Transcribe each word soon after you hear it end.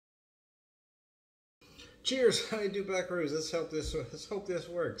Cheers, honeydew buckaroos. Let's hope this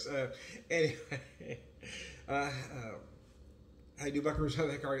works. Anyway, uh, uh, honeydew buckaroos.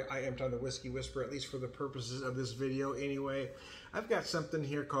 I am Tom the Whiskey Whisperer, at least for the purposes of this video. Anyway, I've got something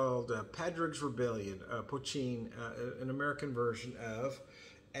here called Padraig's Rebellion, Poitin, an American version of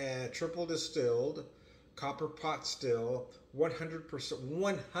triple distilled, copper pot still,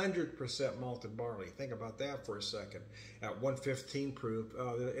 100% malted barley. Think about that for a second. At 115 proof,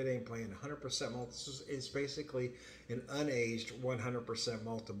 it ain't playing. 100% malt. It's basically an unaged 100%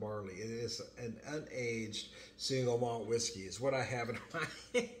 malted barley. It is an unaged single malt whiskey. Is what I have in my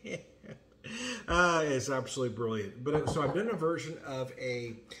hand. It's absolutely brilliant. But so I've done a version of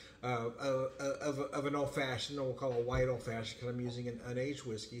of an old fashioned. We'll call it a white old fashioned because I'm using an unaged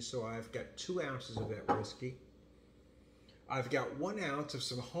whiskey. So I've got 2 ounces of that whiskey. I've got 1 ounce of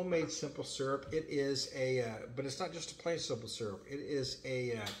some homemade simple syrup. It is but it's not just a plain simple syrup. It is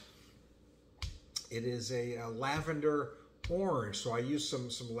a lavender orange. So I use some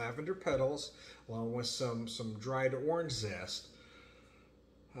lavender petals along with some dried orange zest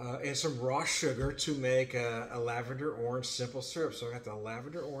and some raw sugar to make a lavender orange simple syrup. So I got the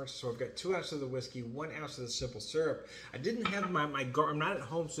lavender orange. So I've got 2 ounces of the whiskey, 1 ounce of the simple syrup. I didn't have I'm not at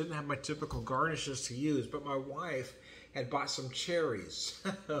home, so I didn't have my typical garnishes to use. But my wife had bought some cherries.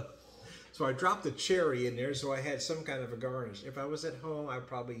 So I dropped the cherry in there so I had some kind of a garnish. If I was at home, I'd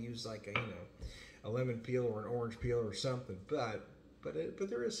probably use like a lemon peel or an orange peel or something. But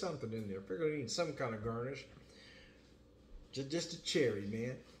there is something in there. If you're going to need some kind of garnish, just a cherry,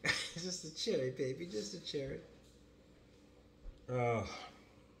 man. Just a cherry, baby. Just a cherry.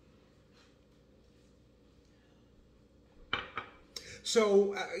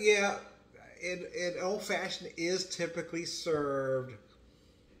 So, yeah. An old fashioned is typically served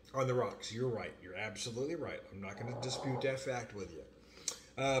on the rocks. You're right. You're absolutely right. I'm not going to dispute that fact with you.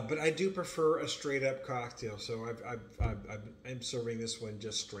 But I do prefer a straight up cocktail. So I'm serving this one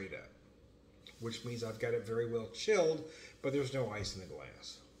just straight up, which means I've got it very well chilled, but there's no ice in the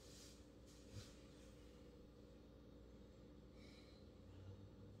glass.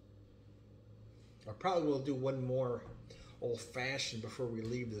 I probably will do one more old-fashioned before we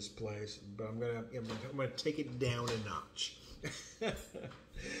leave this place, but I'm gonna take it down a notch. But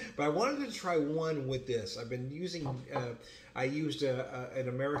I wanted to try one with this. I've been using I used an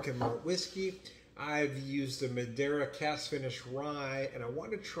American malt whiskey. I've used the Madeira cast finish rye, and I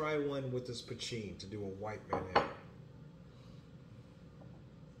want to try one with this Poitin to do a white Manhattan.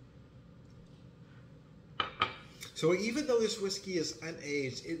 So even though this whiskey is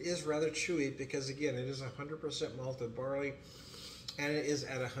unaged, it is rather chewy because, again, it is 100% malted barley, and it is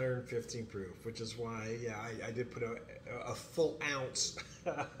at 115 proof, which is why, yeah, I did put a full ounce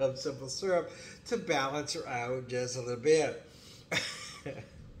of simple syrup to balance her out just a little bit.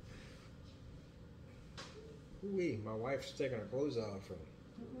 Ooh-wee, my wife's taking her clothes off.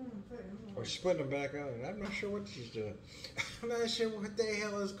 Or she's putting them back on. I'm not sure what she's doing. I'm not sure what the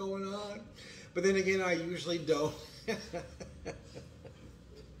hell is going on. But then again, I usually don't.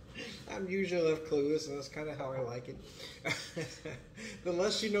 I'm usually left clueless, and that's kind of how I like it. The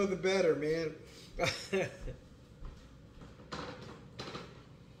less you know, the better, man.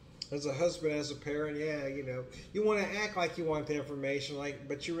 As a husband, as a parent, yeah, you want to act like you want the information,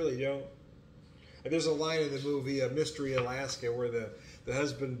 but you really don't. There's a line in the movie Mystery Alaska where the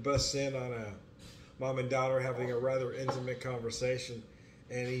husband busts in on a mom and daughter having a rather intimate conversation.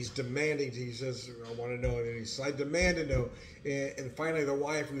 And he's demanding, he says, I want to know. And he says, I demand to know. And finally the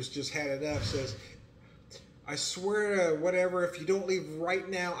wife, who's just had enough, says, I swear to whatever, if you don't leave right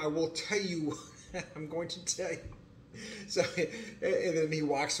now, I will tell you. I'm going to tell you. So, and then he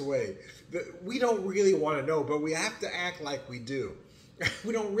walks away. We don't really want to know, but we have to act like we do.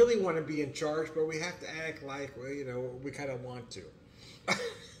 We don't really want to be in charge, but we have to act like, we kind of want to.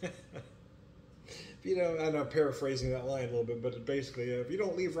 And I'm paraphrasing that line a little bit, but basically, if you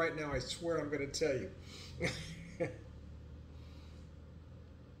don't leave right now, I swear I'm going to tell you.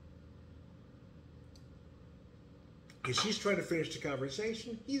 Because she's trying to finish the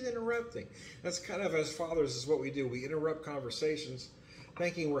conversation, he's interrupting. That's kind of, as fathers, is what we do. We interrupt conversations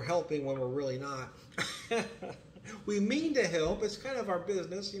thinking we're helping when we're really not. We mean to help. It's kind of our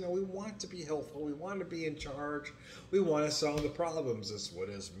business. We want to be helpful. We want to be in charge. We want to solve the problems. That's what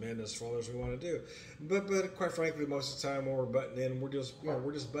as men, as fathers, we want to do. But quite frankly, most of the time when we're butting in, we're just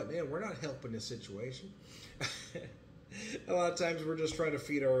butting in. We're not helping the situation. A lot of times we're just trying to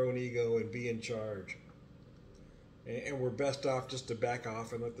feed our own ego and be in charge. And we're best off just to back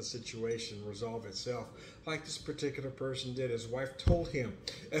off and let the situation resolve itself, like this particular person did. His wife told him,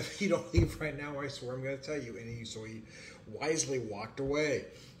 if you don't leave right now, I swear I'm going to tell you. And so he wisely walked away.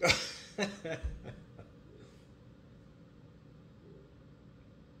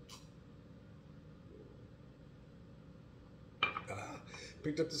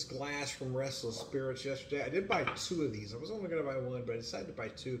 Picked up this glass from Restless Spirits yesterday. I did buy 2 of these. I was only going to buy 1, but I decided to buy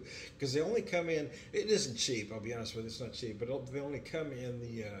 2 because they only come in. It isn't cheap. I'll be honest with you, it's not cheap, but they only come in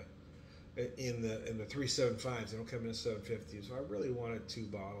the 375s. They don't come in the 750s. So I really wanted 2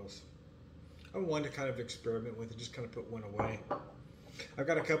 bottles. I wanted to kind of experiment with it, just kind of put one away. I've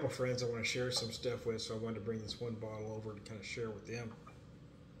got a couple friends I want to share some stuff with, so I wanted to bring this 1 bottle over to kind of share with them.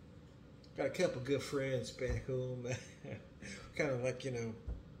 Got a couple good friends back home. Kind of like, you know,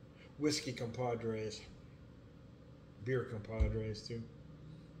 whiskey compadres, beer compadres too.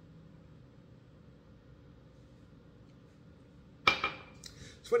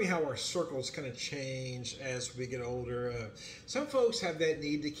 It's funny how our circles kind of change as we get older. Some folks have that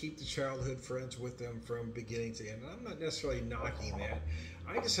need to keep the childhood friends with them from beginning to end. And I'm not necessarily knocking that.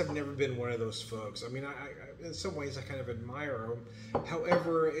 I just have never been one of those folks. I mean, I in some ways I kind of admire them.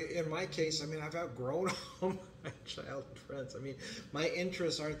 However, in my case, I mean, I've outgrown all my childhood friends. I mean, my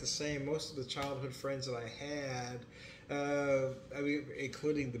interests aren't the same. Most of the childhood friends that I had, I mean,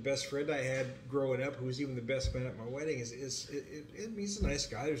 including the best friend I had growing up, who was even the best man at my wedding, he's a nice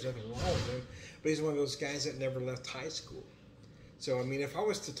guy. There's nothing wrong with him, but he's one of those guys that never left high school. So, I mean, if I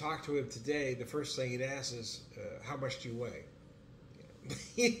was to talk to him today, the first thing he'd ask is, how much do you weigh?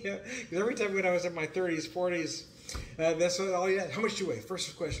 Yeah, because every time when I was in my 30s, 40s, that's all you had. How much do you weigh?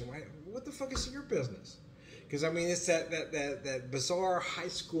 First question, what the fuck is your business? Because, I mean, it's that bizarre high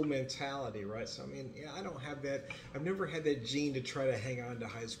school mentality, right? So, I mean, yeah, I don't have that. I've never had that gene to try to hang on to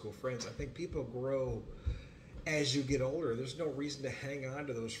high school friends. I think people grow as you get older. There's no reason to hang on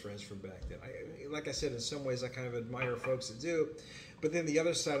to those friends from back then. Like I said, in some ways, I kind of admire folks that do. But then the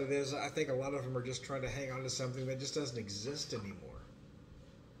other side of it is, I think a lot of them are just trying to hang on to something that just doesn't exist anymore.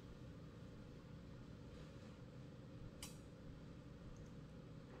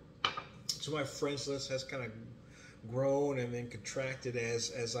 So my friends list has kind of grown and then contracted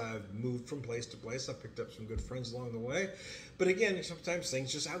as I've moved from place to place. I picked up some good friends along the way. But again, sometimes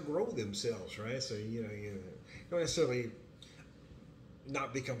things just outgrow themselves, right? So, you know, you don't necessarily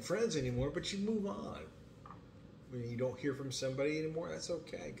not become friends anymore, but you move on. When you don't hear from somebody anymore, that's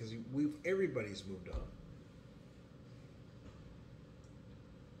okay, because everybody's moved on.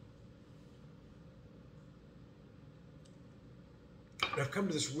 I've come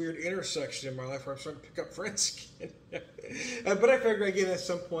to this weird intersection in my life where I'm starting to pick up friends again. But I figure, again, at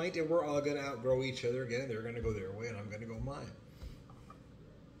some point, and we're all going to outgrow each other again. They're going to go their way, and I'm going to go mine.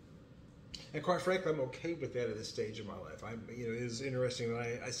 And quite frankly, I'm okay with that at this stage of my life. You know, it is interesting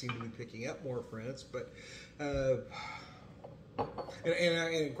that I seem to be picking up more friends, but and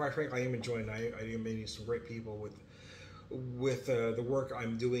quite frankly, I am enjoying it. I am meeting some great people with the work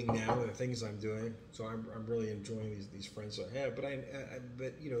I'm doing now and the things I'm doing. So I'm really enjoying these friends I have.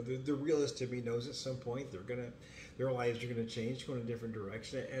 But you know, the realist in me knows at some point their lives are gonna change, go in a different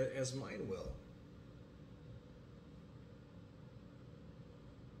direction, as mine will.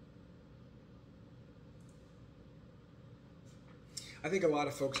 I think a lot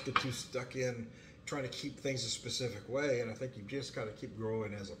of folks get too stuck in trying to keep things a specific way, and I think you've just got to keep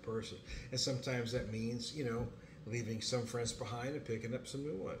growing as a person. And sometimes that means, you know, leaving some friends behind and picking up some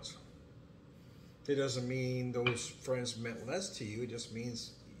new ones. It doesn't mean those friends meant less to you. It just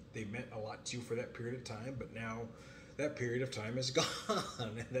means they meant a lot to you for that period of time, but now that period of time is gone,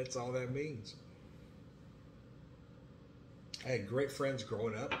 and that's all that means. I had great friends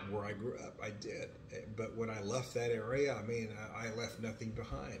growing up where I grew up. I did. But when I left that area, I mean, I left nothing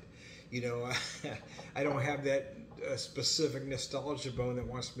behind. You know, I don't have that specific nostalgia bone that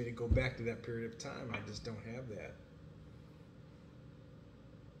wants me to go back to that period of time. I just don't have that.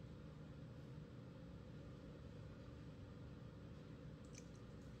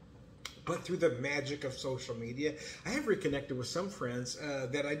 But through the magic of social media, I have reconnected with some friends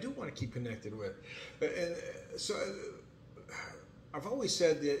that I do want to keep connected with. So I've always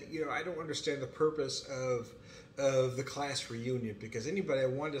said that, you know, I don't understand the purpose of the class reunion, because anybody I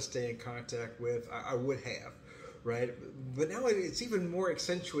wanted to stay in contact with, I would have, right? But now it's even more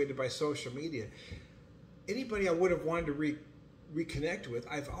accentuated by social media. Anybody I would have wanted to reconnect with,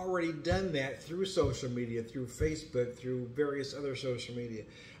 I've already done that through social media, through Facebook, through various other social media.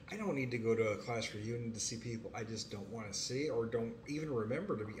 I don't need to go to a class reunion to see people I just don't want to see, or don't even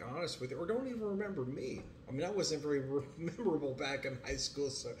remember, to be honest with you, or don't even remember me. I mean, I wasn't very memorable back in high school,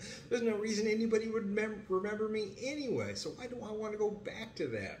 so there's no reason anybody would remember me anyway. So why do I want to go back to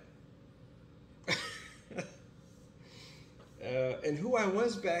that? And who I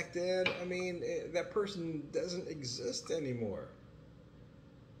was back then, I mean, that person doesn't exist anymore.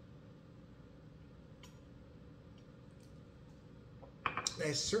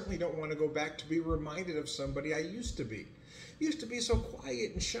 I certainly don't want to go back to be reminded of somebody I used to be. used to be so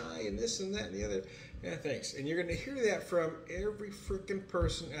quiet and shy and this and that and the other. Yeah, thanks. And you're going to hear that from every freaking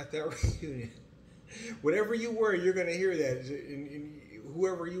person at that reunion. Whatever you were, you're going to hear that. And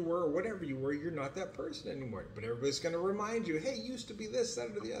whoever you were or whatever you were, you're not that person anymore. But everybody's going to remind you, hey, you used to be this, that,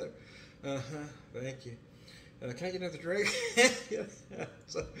 or the other. Thank you. Can I get another drink?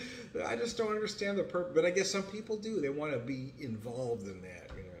 So, I just don't understand the purpose. But I guess some people do. They want to be involved in that.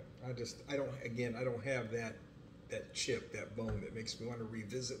 I don't have that chip, that bone that makes me want to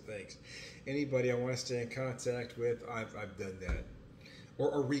revisit things. Anybody I want to stay in contact with, I've done that.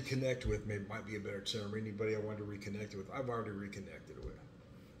 Or reconnect with, maybe might be a better term. Anybody I want to reconnect with, I've already reconnected with.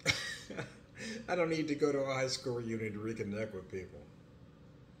 I don't need to go to a high school reunion to reconnect with people.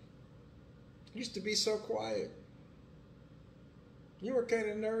 Used to be so quiet. You were kind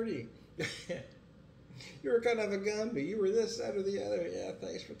of nerdy. You were kind of a Gumby. You were this, that, or the other. Yeah,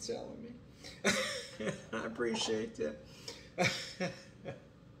 thanks for telling me. I appreciate that.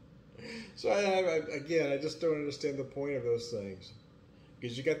 So I just don't understand the point of those things.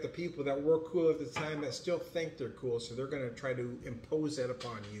 Because you got the people that were cool at the time that still think they're cool, so they're going to try to impose that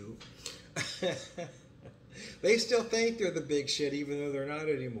upon you. They still think they're the big shit, even though they're not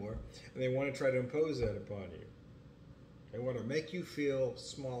anymore. And they want to try to impose that upon you. They want to make you feel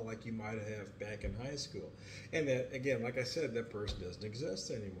small like you might have back in high school. And that, again, like I said, that person doesn't exist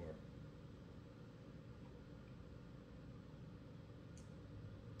anymore.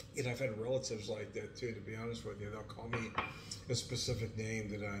 And I've had relatives like that too, to be honest with you. They'll call me a specific name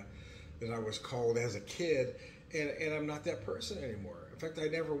that I was called as a kid, and I'm not that person anymore. In fact, I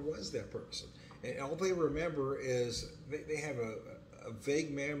never was that person. And all they remember is they have a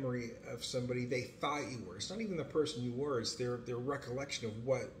vague memory of somebody they thought you were. It's not even the person you were, it's their recollection of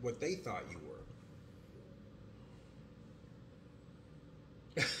what they thought you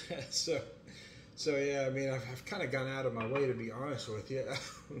were. So yeah, I mean, I've kind of gone out of my way, to be honest with you.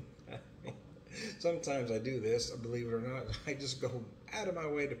 Sometimes I do this, believe it or not. I just go out of my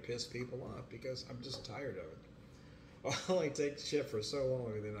way to piss people off because I'm just tired of it. I'll only take shit for so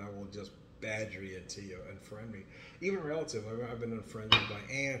long, and then I will just badger you until you unfriend me. Even relatives, I've been unfriended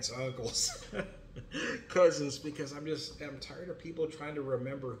by aunts, uncles, cousins, because I'm tired of people trying to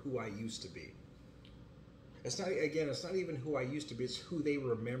remember who I used to be. It's not even who I used to be, it's who they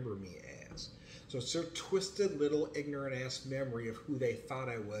remember me as. So it's their twisted little ignorant ass memory of who they thought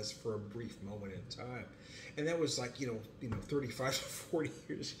I was for a brief moment in time. And that was like, 35 to 40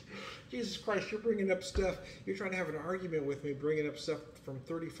 years. Jesus Christ, you're bringing up stuff. You're trying to have an argument with me, bringing up stuff from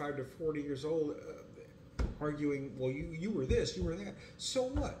 35 to 40 years old, arguing, well, you were this, you were that. So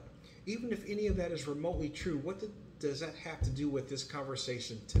what? Even if any of that is remotely true, what does that have to do with this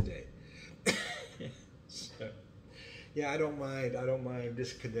conversation today? So, yeah, I don't mind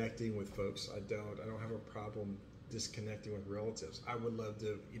disconnecting with folks. I don't have a problem disconnecting with relatives. I would love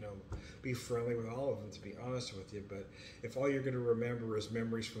to, be friendly with all of them, to be honest with you. But if all you're going to remember is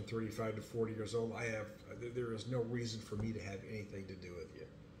memories from 35 to 40 years old, there is no reason for me to have anything to do with you.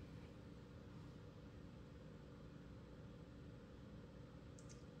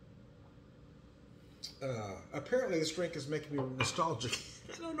 Apparently this drink is making me nostalgic.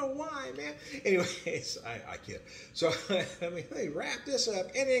 I don't know why, man. Anyways, I kid. So, let me wrap this up.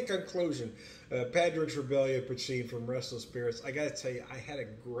 And in conclusion, Padraig's Rebellion Poitin from Restless Spirits. I got to tell you, I had a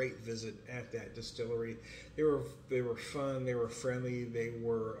great visit at that distillery. They were fun. They were friendly. They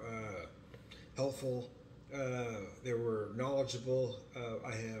were helpful. They were knowledgeable.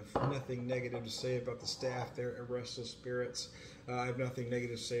 I have nothing negative to say about the staff there at Restless Spirits. I have nothing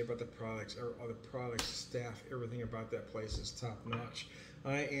negative to say about the products, or the products, staff, everything about that place is top notch.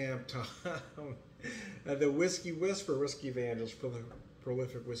 I am Tom, the Whiskey Whisperer, Whiskey Evangelist,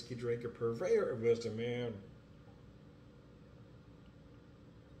 prolific whiskey drinker, purveyor of wisdom, man.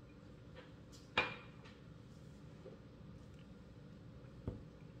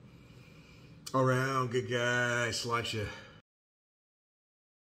 Around, good guy, slice you.